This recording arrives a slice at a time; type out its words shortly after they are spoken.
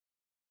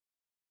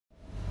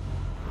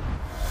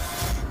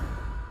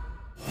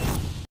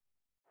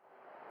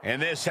And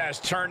this has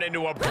turned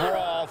into a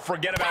brawl.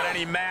 Forget about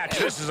any match.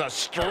 This is a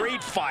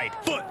street fight.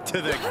 Foot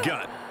to the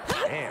gut.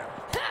 Damn.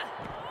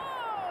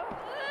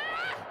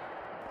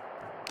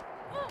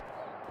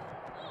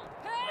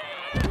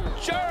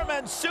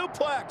 German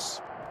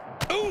suplex.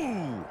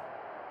 Ooh.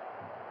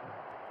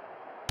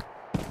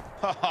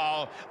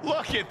 Oh,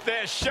 look at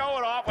this.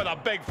 Showing off with a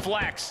big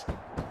flex.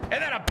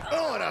 And then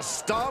and a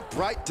stomp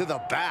right to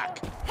the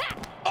back.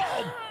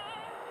 Oh.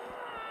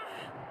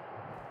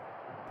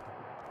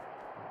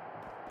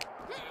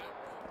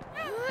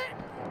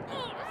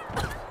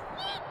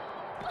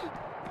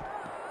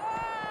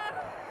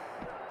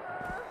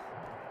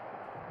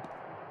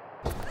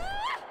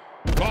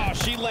 Oh,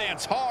 she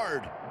lands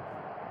hard.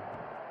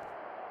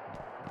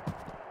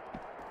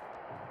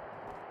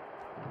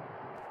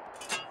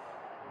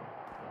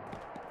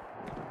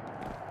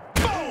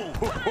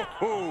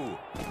 Oh!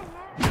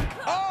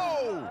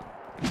 Oh!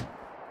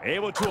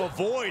 Able to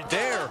avoid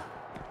there.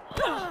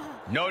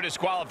 No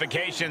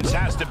disqualifications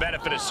has to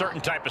benefit a certain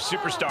type of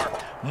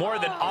superstar more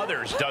than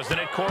others, doesn't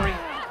it, Corey?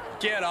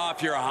 Get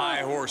off your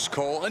high horse,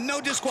 Cole. A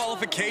no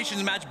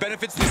disqualifications match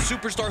benefits the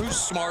superstar who's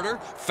smarter,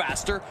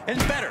 faster, and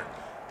better.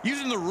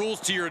 Using the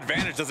rules to your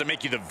advantage doesn't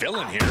make you the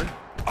villain here.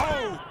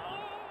 Oh!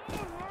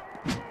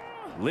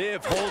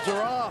 Liv holds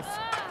her off.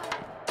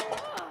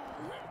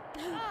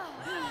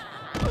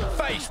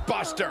 Face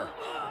buster.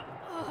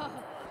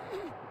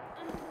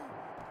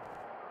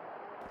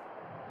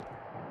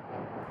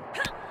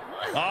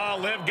 Oh,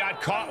 Liv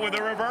got caught with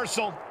a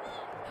reversal.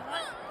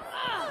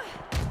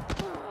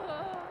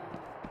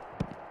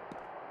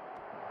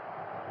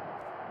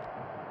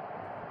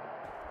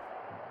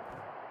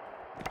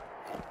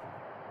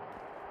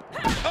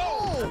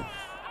 Oh!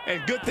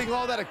 And good thing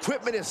all that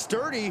equipment is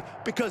sturdy,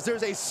 because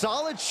there's a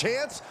solid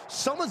chance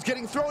someone's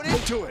getting thrown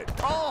into it.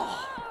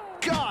 Oh,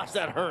 gosh,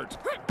 that hurt.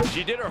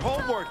 She did her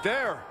homework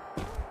there.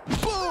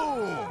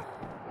 Boom!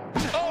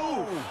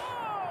 Oh!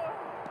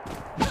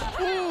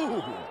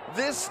 Ooh!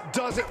 This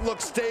doesn't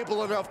look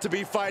stable enough to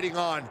be fighting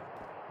on.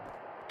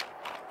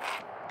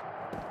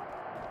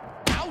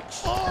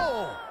 Ouch!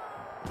 Oh!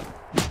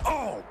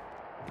 Oh!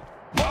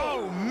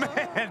 Oh,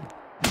 man!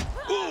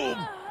 Ooh!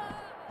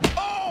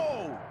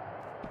 Oh!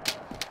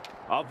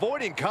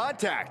 Avoiding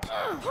contact.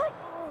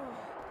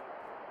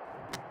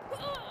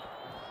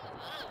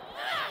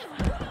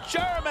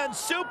 German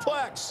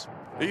suplex.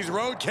 These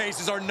road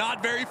cases are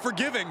not very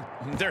forgiving.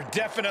 They're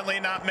definitely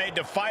not made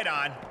to fight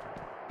on.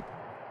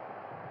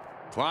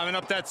 Climbing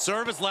up that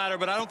service ladder,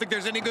 but I don't think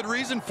there's any good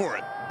reason for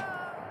it.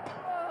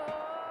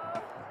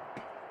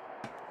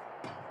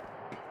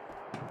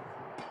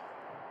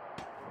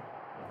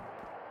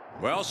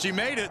 Well, she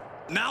made it.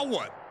 Now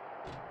what?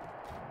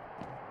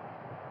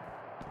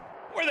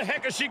 Where the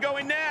heck is she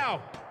going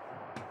now?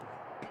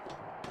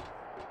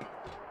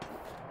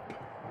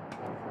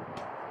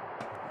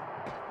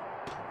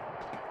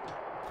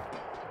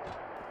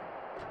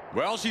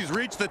 Well, she's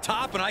reached the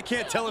top, and I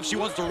can't tell if she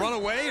wants to run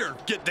away or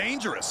get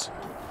dangerous.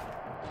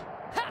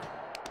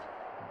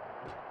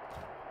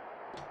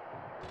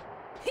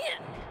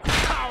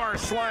 Power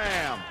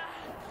slam.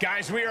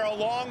 Guys, we are a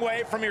long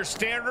way from your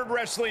standard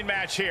wrestling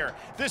match here.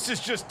 This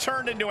has just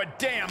turned into a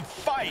damn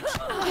fight.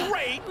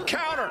 Great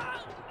counter.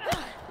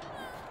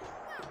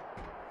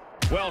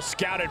 Well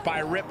scouted by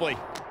Ripley.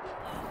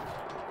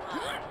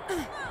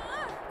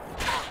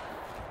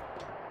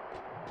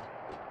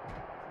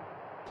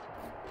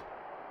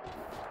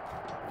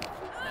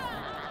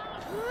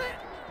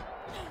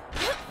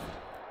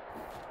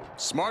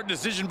 Smart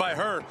decision by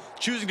her,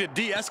 choosing to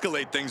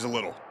de-escalate things a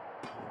little.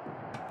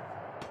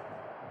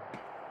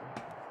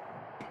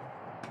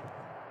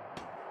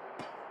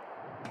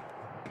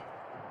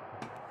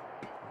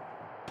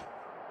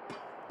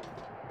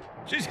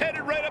 She's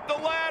headed right up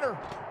the ladder.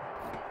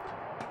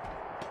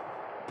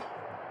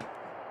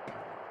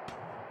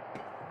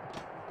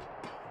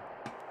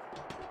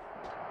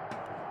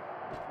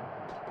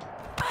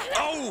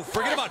 Oh,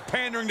 forget about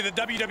pandering to the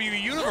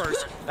WWE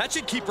Universe. That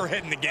should keep her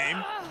head in the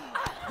game.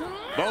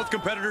 Both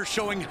competitors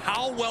showing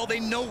how well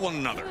they know one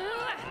another.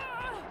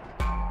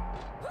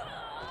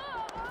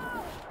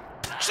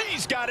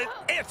 She's got an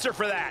answer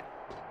for that.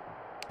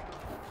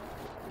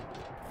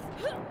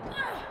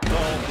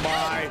 Oh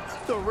my,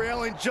 the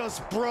railing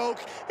just broke,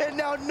 and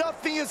now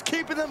nothing is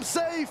keeping them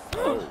safe.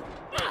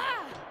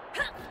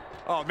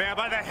 Oh man,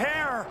 by the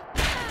hair.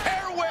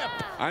 Hair whip.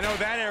 I know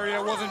that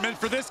area wasn't meant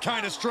for this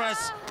kind of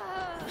stress.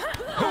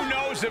 Who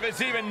knows if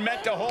it's even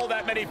meant to hold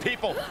that many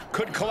people?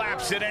 Could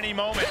collapse at any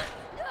moment.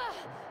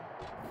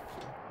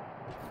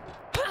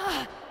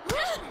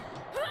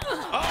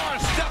 Oh, a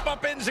step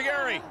up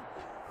enziguri.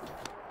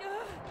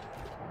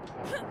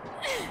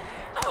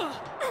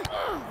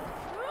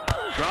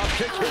 Drop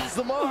kick hits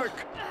the mark.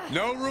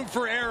 No room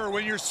for error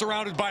when you're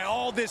surrounded by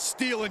all this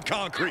steel and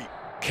concrete.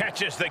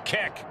 Catches the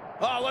kick.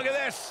 Oh, look at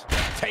this.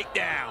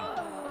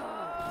 Takedown.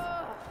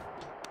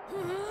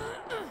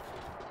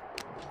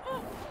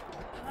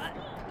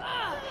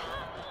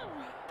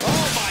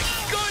 Oh, my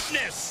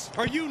goodness.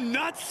 Are you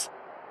nuts?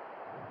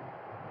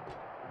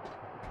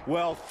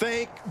 Well,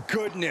 thank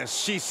goodness.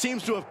 She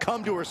seems to have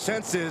come to her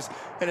senses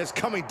and is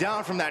coming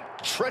down from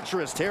that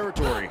treacherous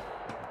territory.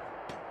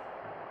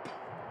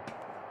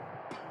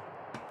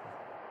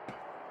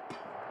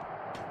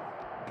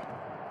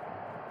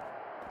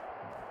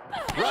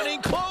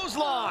 Running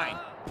clothesline.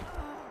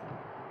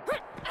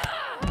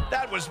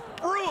 That was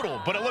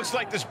brutal, but it looks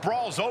like this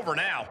brawl's over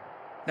now.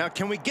 Now,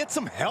 can we get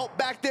some help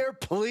back there,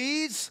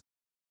 please?